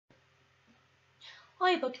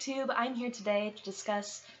Hi BookTube, I'm here today to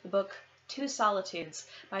discuss the book Two Solitudes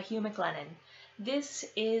by Hugh MacLennan. This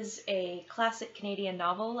is a classic Canadian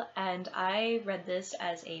novel, and I read this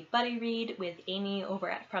as a buddy read with Amy over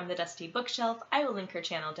at From the Dusty Bookshelf. I will link her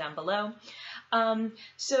channel down below.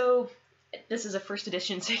 So this is a first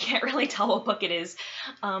edition, so you can't really tell what book it is,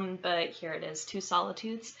 but here it is, Two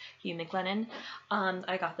Solitudes, Hugh MacLennan.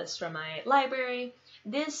 I got this from my library.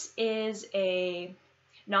 This is a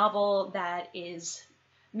novel that is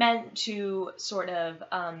meant to sort of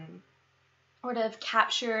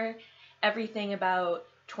capture everything about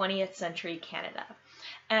 20th century Canada.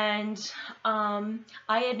 And I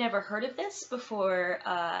had never heard of this before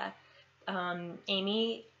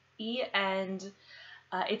Amy, and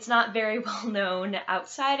it's not very well known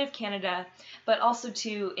outside of Canada, but also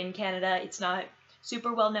too in Canada it's not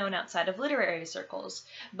super well known outside of literary circles.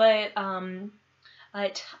 But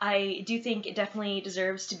I do think it definitely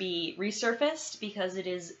deserves to be resurfaced because it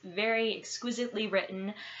is very exquisitely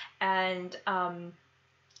written, and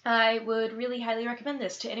I would really highly recommend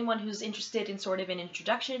this to anyone who's interested in sort of an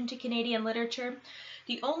introduction to Canadian literature.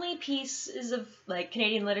 The only pieces of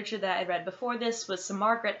Canadian literature that I read before this was some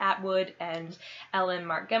Margaret Atwood and Ellen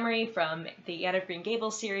Montgomery from the Anne of Green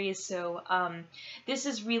Gables series, so this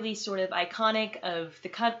is really sort of iconic of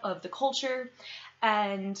the culture.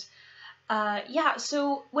 And yeah,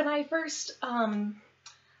 so when I first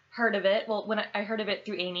heard of it, when I heard of it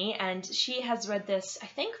through Amy, and she has read this, I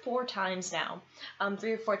think 4 times now,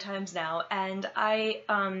 3 or 4 times now, and I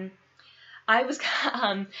was,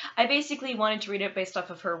 I basically wanted to read it based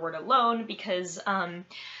off of her word alone, because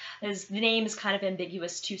as the name is kind of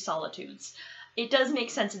ambiguous, Two Solitudes. It does make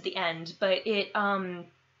sense at the end, but it,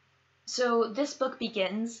 so this book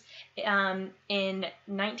begins in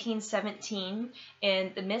 1917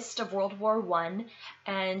 in the midst of World War I,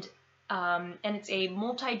 and it's a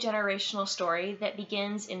multi-generational story that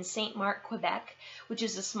begins in St. Marc, Quebec, which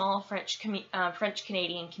is a small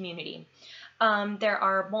French-Canadian community. There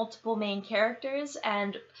are multiple main characters,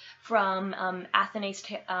 and from Athanase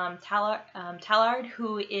Tallard,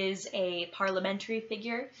 who is a parliamentary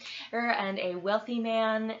figure and a wealthy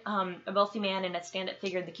man and a stand-up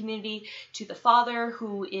figure in the community, to the father,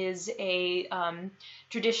 who is a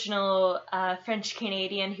traditional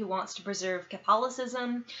French-Canadian who wants to preserve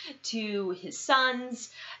Catholicism, to his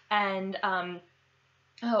sons, and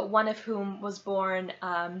one of whom was born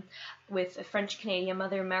with a French-Canadian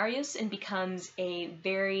mother, Marius, and becomes a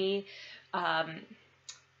very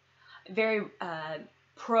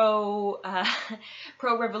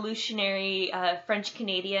pro-revolutionary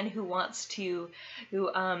French-Canadian who wants to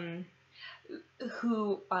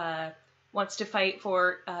fight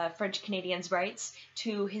for French Canadians' rights,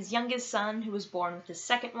 to his youngest son, who was born with his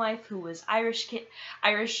second wife, who was Irish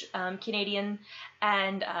Canadian,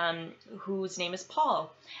 and whose name is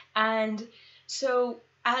Paul. And so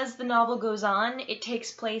as the novel goes on, it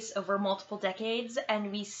takes place over multiple decades,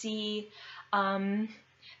 and we see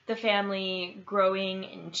the family growing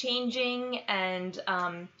and changing, and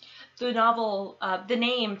the novel, the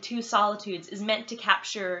name Two Solitudes, is meant to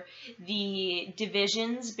capture the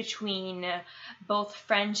divisions between both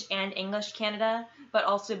French and English Canada, but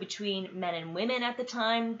also between men and women at the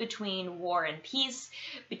time, between war and peace,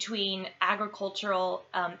 between agriculture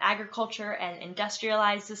and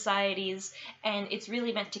industrialized societies, and it's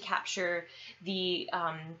really meant to capture the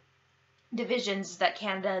divisions that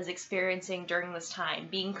Canada is experiencing during this time,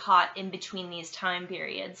 being caught in between these time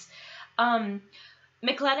periods.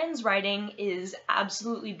 MacLennan's writing is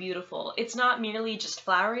absolutely beautiful. It's not merely just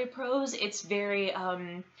flowery prose, it's very,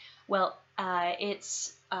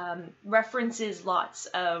 references lots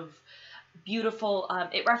of beautiful,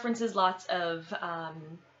 it references lots of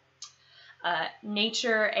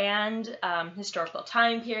nature and historical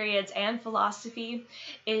time periods and philosophy.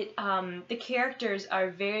 The characters are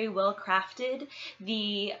very well crafted.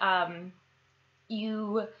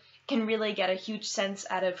 You can really get a huge sense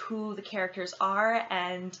out of who the characters are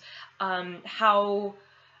and how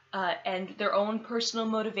and their own personal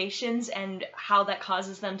motivations and how that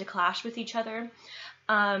causes them to clash with each other.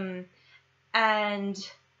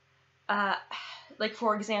 Like,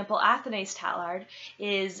 for example, Athanase Tallard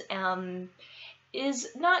is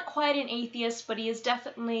not quite an atheist, but he is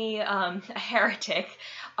definitely a heretic,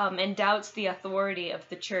 and doubts the authority of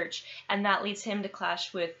the church, and that leads him to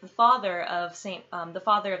clash with the father of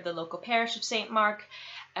the local parish of St. Marc,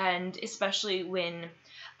 and especially when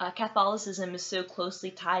Catholicism is so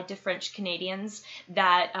closely tied to French Canadians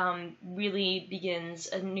that really begins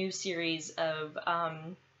a new series of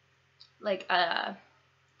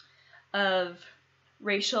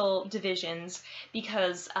racial divisions,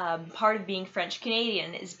 because part of being French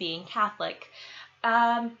Canadian is being Catholic.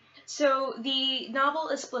 So the novel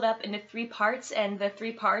is split up into 3 parts, and the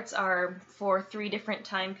 3 parts are for 3 different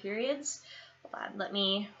time periods. Hold on, let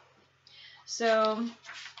me... So...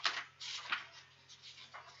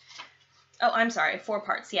 Oh, I'm sorry, 4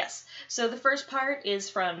 parts, yes. So the first part is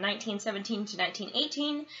from 1917 to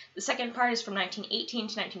 1918, the second part is from 1918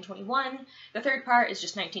 to 1921, the third part is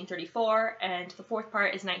just 1934, and the fourth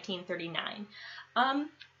part is 1939.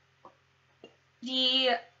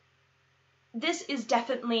 This is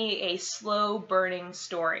definitely a slow-burning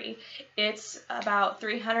story. It's about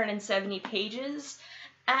 370 pages,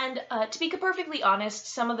 and to be perfectly honest,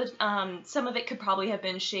 some of it could probably have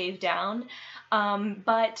been shaved down,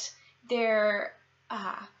 but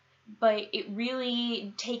it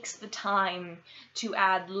really takes the time to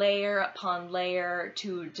add layer upon layer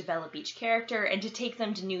to develop each character and to take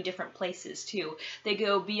them to new different places too. They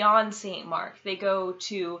go beyond St. Mark. They go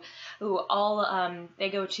to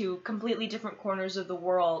completely different corners of the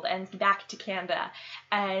world and back to Canada.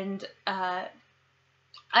 And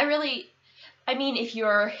I mean, if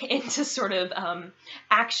you're into sort of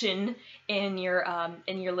action in your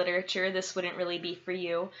literature, this wouldn't really be for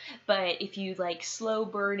you. But if you like slow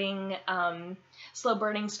burning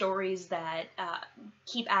stories that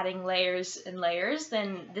keep adding layers and layers,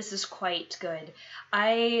 then this is quite good.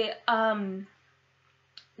 I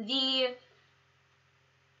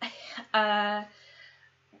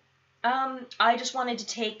just wanted to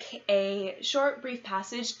take a short, brief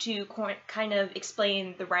passage to kind of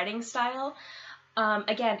explain the writing style.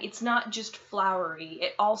 Again, it's not just flowery,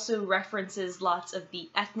 it also references lots of the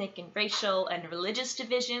ethnic and racial and religious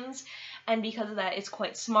divisions, and because of that, it's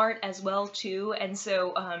quite smart as well, too, and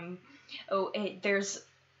so, there's,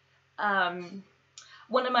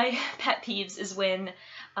 one of my pet peeves is when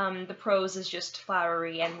the prose is just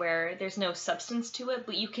flowery and where there's no substance to it,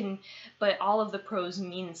 but all of the prose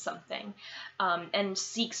means something, and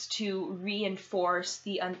seeks to reinforce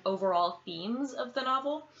the overall themes of the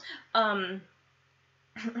novel.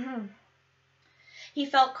 He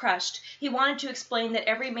felt crushed. He wanted to explain that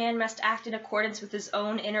every man must act in accordance with his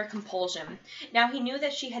own inner compulsion. Now he knew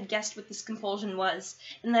that she had guessed what this compulsion was,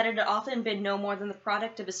 and that it had often been no more than the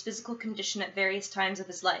product of his physical condition at various times of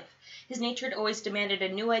his life. His nature had always demanded a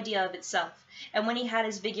new idea of itself, and when he had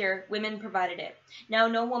his vigor, women provided it. Now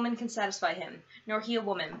no woman can satisfy him, nor he a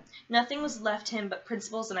woman. Nothing was left him but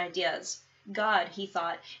principles and ideas. God, he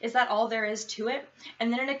thought, is that all there is to it?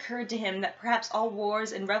 And then it occurred to him that perhaps all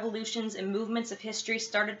wars and revolutions and movements of history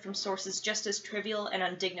started from sources just as trivial and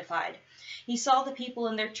undignified. He saw the people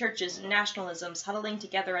in their churches and nationalisms huddling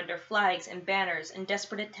together under flags and banners in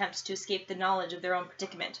desperate attempts to escape the knowledge of their own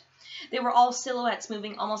predicament. They were all silhouettes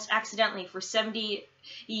moving almost accidentally for 70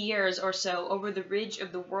 years or so over the ridge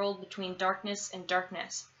of the world between darkness and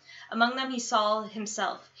darkness. Among them he saw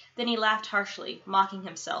himself. Then he laughed harshly, mocking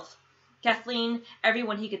himself. Kathleen,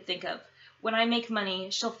 everyone he could think of. When I make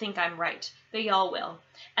money, she'll think I'm right. They all will.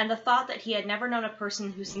 And the thought that he had never known a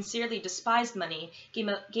person who sincerely despised money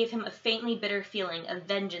gave him a faintly bitter feeling of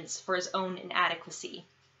vengeance for his own inadequacy.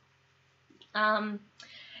 That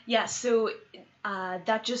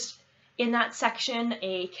just, in that section,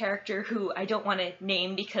 a character who I don't want to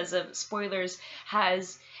name because of spoilers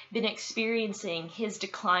has been experiencing his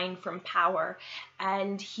decline from power,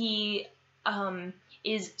 and he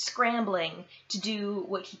is scrambling to do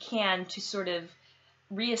what he can to sort of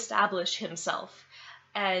reestablish himself,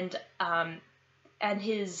 and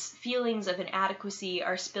his feelings of inadequacy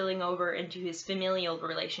are spilling over into his familial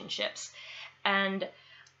relationships, and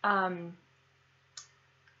I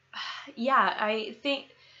think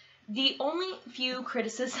the only few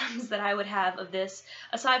criticisms that I would have of this,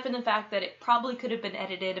 aside from the fact that it probably could have been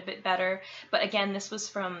edited a bit better, but again, this was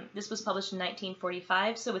published in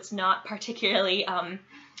 1945, so it's not particularly,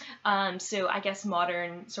 so I guess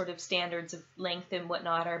modern sort of standards of length and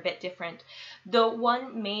whatnot are a bit different. The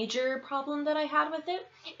one major problem that I had with it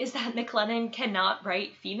is that MacLennan cannot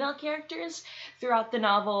write female characters. Throughout the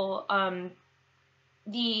novel,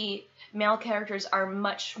 the male characters are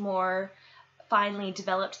much more finely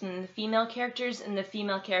developed than the female characters, and the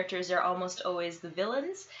female characters are almost always the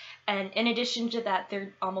villains. And in addition to that,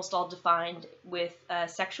 they're almost all defined with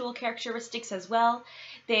sexual characteristics as well.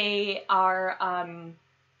 They are, and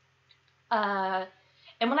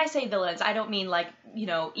when I say villains, I don't mean like,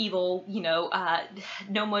 evil,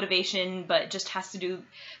 no motivation, but just has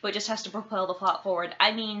to propel the plot forward.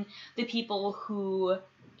 I mean the people who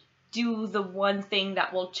do the one thing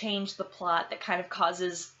that will change the plot that kind of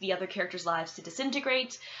causes the other characters' lives to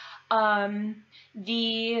disintegrate.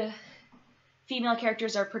 The female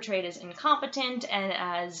characters are portrayed as incompetent and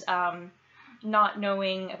as not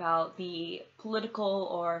knowing about the political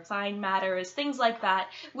or fine matters, things like that,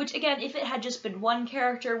 which again, if it had just been one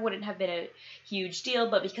character, wouldn't have been a huge deal,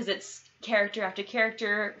 but because it's character after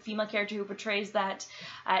character, female character who portrays that,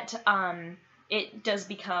 it does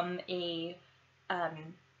become a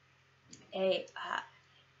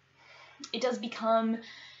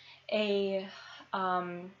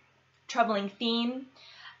troubling theme.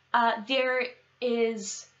 There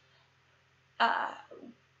is a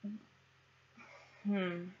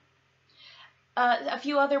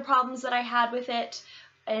few other problems that I had with it.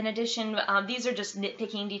 In addition, these are just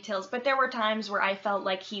nitpicking details, but there were times where I felt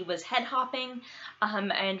like he was head hopping,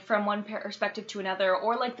 and from one perspective to another,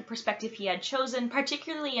 or like the perspective he had chosen,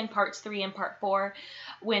 particularly in parts 3 and part 4,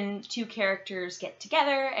 when two characters get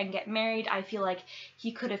together and get married. I feel like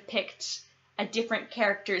he could have picked a different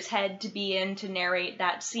character's head to be in to narrate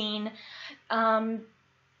that scene.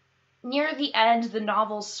 Near the end, the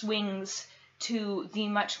novel swings to the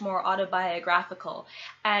much more autobiographical,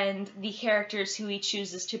 and the characters who he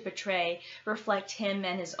chooses to portray reflect him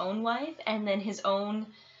and his own life, and then his own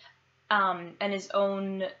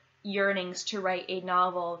yearnings to write a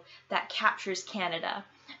novel that captures Canada.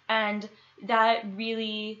 And that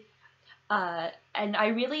really and I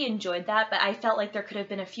really enjoyed that, but I felt like there could have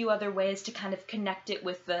been a few other ways to kind of connect it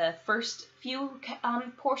with the first few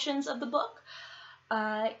portions of the book.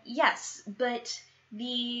 Yes, but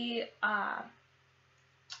the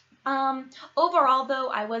overall, though,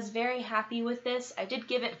 I was very happy with this. I did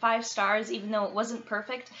give it 5 stars, even though it wasn't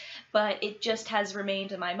perfect, but it just has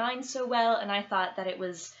remained in my mind so well, and I thought that it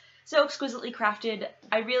was so exquisitely crafted.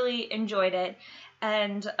 I really enjoyed it,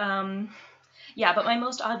 and yeah, but my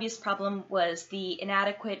most obvious problem was the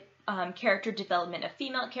inadequate character development of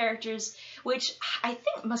female characters, which I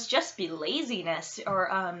think must just be laziness,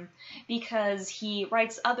 or because he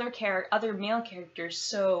writes other male characters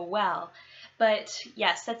so well. But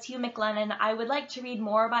yes, that's Hugh MacLennan. I would like to read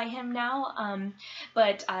more by him now,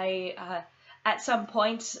 but I at some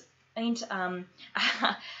point,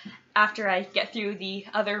 after I get through the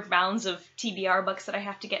other rounds of TBR books that I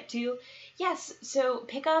have to get to. Yes, so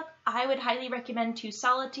pick up, I would highly recommend to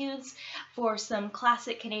Solitudes for some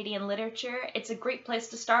classic Canadian literature. It's a great place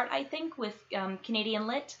to start, I think, with Canadian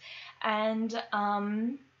lit. And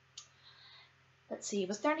let's see,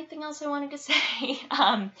 was there anything else I wanted to say?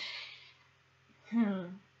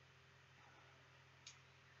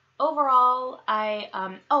 Overall,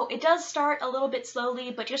 it does start a little bit slowly,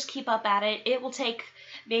 but just keep up at it. It will take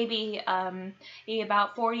maybe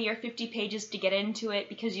about 40 or 50 pages to get into it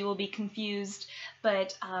because you will be confused,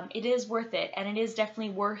 but it is worth it, and it is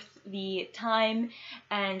definitely worth the time.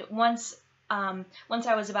 And once I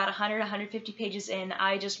was about 100, 150 pages in,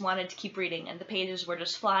 I just wanted to keep reading, and the pages were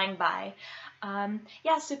just flying by.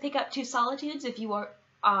 Yeah, so pick up 2 Solitudes if you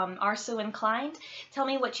are so inclined. Tell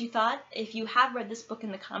me what you thought, if you have read this book,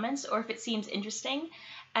 in the comments, or if it seems interesting.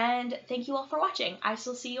 And thank you all for watching. I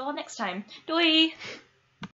shall see you all next time. Doei!